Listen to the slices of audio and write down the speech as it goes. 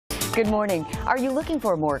Good morning. Are you looking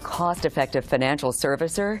for a more cost-effective financial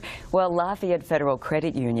servicer? Well, Lafayette Federal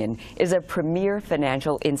Credit Union is a premier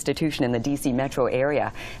financial institution in the D.C. metro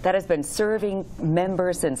area that has been serving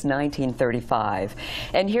members since 1935.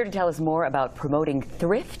 And here to tell us more about promoting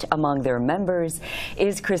thrift among their members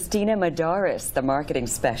is Christina Madaras, the marketing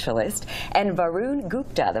specialist, and Varun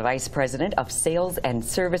Gupta, the vice president of sales and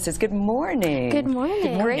services. Good morning. Good morning.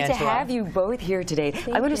 Good morning. Great to Angela. have you both here today.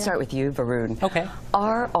 I'm going to start with you, Varun. Okay.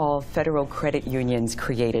 Are all federal credit unions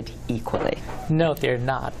created equally? No, they're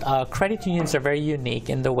not. Credit unions are very unique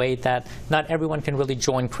in the way that not everyone can really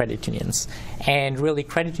join credit unions. And really,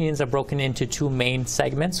 credit unions are broken into two main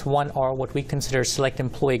segments. One are what we consider select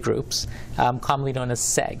employee groups, commonly known as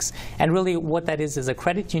SEGs. And really, what that is a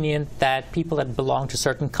credit union that people that belong to a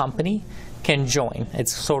certain company can join.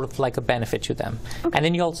 It's sort of like a benefit to them. Okay. And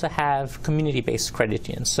then you also have community-based credit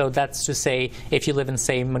unions. So that's to say, if you live in,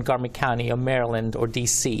 say, Montgomery County or Maryland or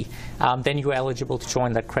D.C., then you're eligible to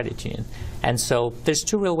join that credit union. And so there's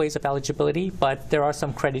two real ways of eligibility, but there are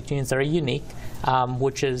some credit unions that are unique,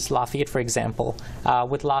 which is Lafayette, for example.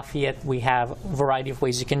 With Lafayette, we have a variety of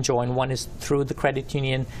ways you can join. One is through the credit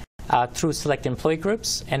union, through select employee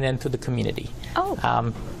groups, and then through the community.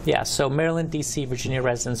 Oh. Yeah, so Maryland, D.C., Virginia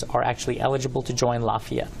residents are actually eligible to join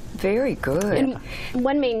Lafayette. Very good. And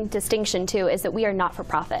one main distinction, too, is that we are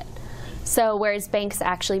not-for-profit. So whereas banks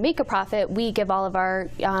actually make a profit, we give all of our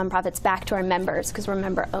profits back to our members because we're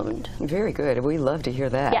member-owned. Very good. We love to hear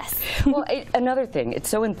that. Yes. Well, another thing, it's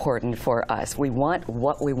so important for us. We want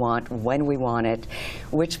what we want when we want it,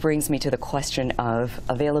 which brings me to the question of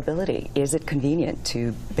availability. Is it convenient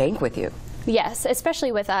to bank with you? Yes,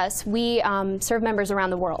 especially with us. We serve members around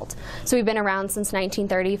the world. So we've been around since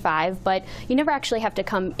 1935, but you never actually have to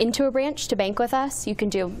come into a branch to bank with us. You can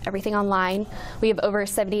do everything online. We have over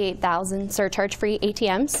 78,000 surcharge-free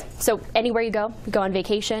ATMs. So anywhere you go on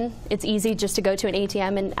vacation, it's easy just to go to an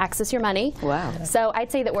ATM and access your money. Wow. So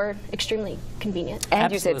I'd say that we're extremely convenient.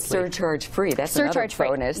 And you said surcharge-free. That's another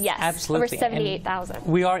bonus. Yes, absolutely. Over 78,000.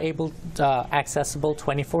 We are able accessible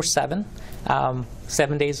 24/7.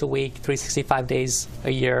 7 days a week, 365 days a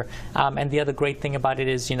year. And the other great thing about it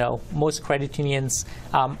is, most credit unions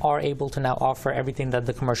are able to now offer everything that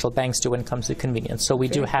the commercial banks do when it comes to convenience. So we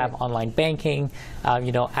do have online banking,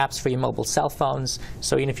 apps for your mobile cell phones.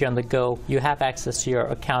 So even if you're on the go, you have access to your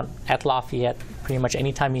account at Lafayette pretty much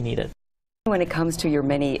anytime you need it. When it comes to your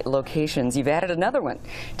many locations, you've added another one.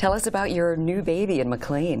 Tell us about your new baby in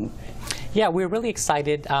McLean. Yeah, we're really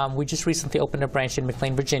excited. We just recently opened a branch in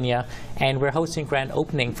McLean, Virginia, and we're hosting a grand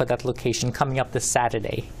opening for that location coming up this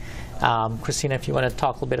Saturday. Christina, if you want to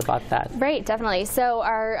talk a little bit about that. Right, definitely. So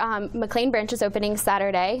our McLean branch is opening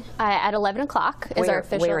Saturday at 11 o'clock. Our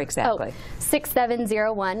official. Where exactly?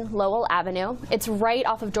 6701 Lowell Avenue. It's right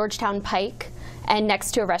off of Georgetown Pike and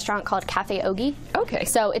next to a restaurant called Cafe Ogie. Okay.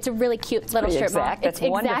 So it's a really cute little strip mall. That's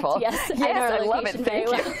wonderful. Yes, yes, I love it. Thank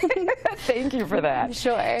you. Thank you for that.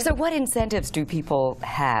 Sure. So what incentives do people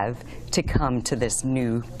have to come to this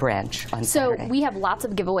new branch on Saturday? So we have lots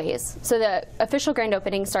of giveaways. So the official grand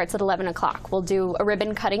opening starts at 11 o'clock. We'll do a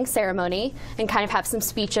ribbon cutting ceremony and kind of have some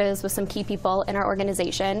speeches with some key people in our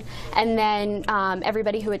organization. And then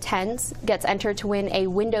everybody who attends gets entered to win a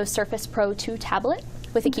Windows Surface Pro 2 tablet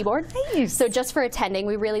with a keyboard. Nice. So just for attending,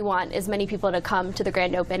 we really want as many people to come to the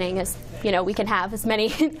grand opening as we can have. As many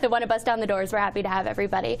that want to bust down the doors, we're happy to have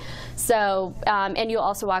everybody. So and you'll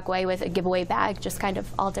also walk away with a giveaway bag, just kind of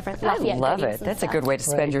all different Lafayette I love it. and That's stuff. a good way to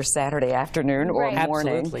spend your Saturday afternoon or morning.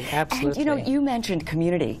 Absolutely, absolutely. And you mentioned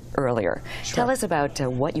community earlier. Sure. Tell us about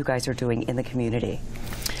what you guys are doing in the community.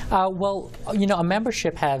 Well, a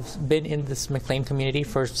membership has been in this McLean community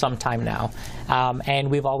for some time now,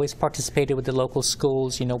 and we've always participated with the local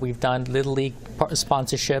schools. We've done Little League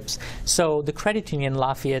sponsorships. So the credit union,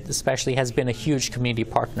 Lafayette especially, has been a huge community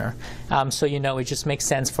partner. So, it just makes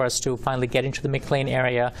sense for us to finally get into the McLean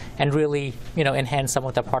area and really, enhance some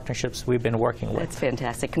of the partnerships we've been working with. That's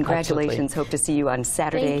fantastic. Congratulations. Absolutely. Hope to see you on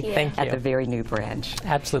Saturday Thank you. at the very new branch.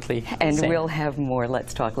 Absolutely. And Same. we'll have more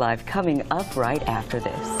Let's Talk Live coming up right after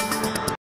this.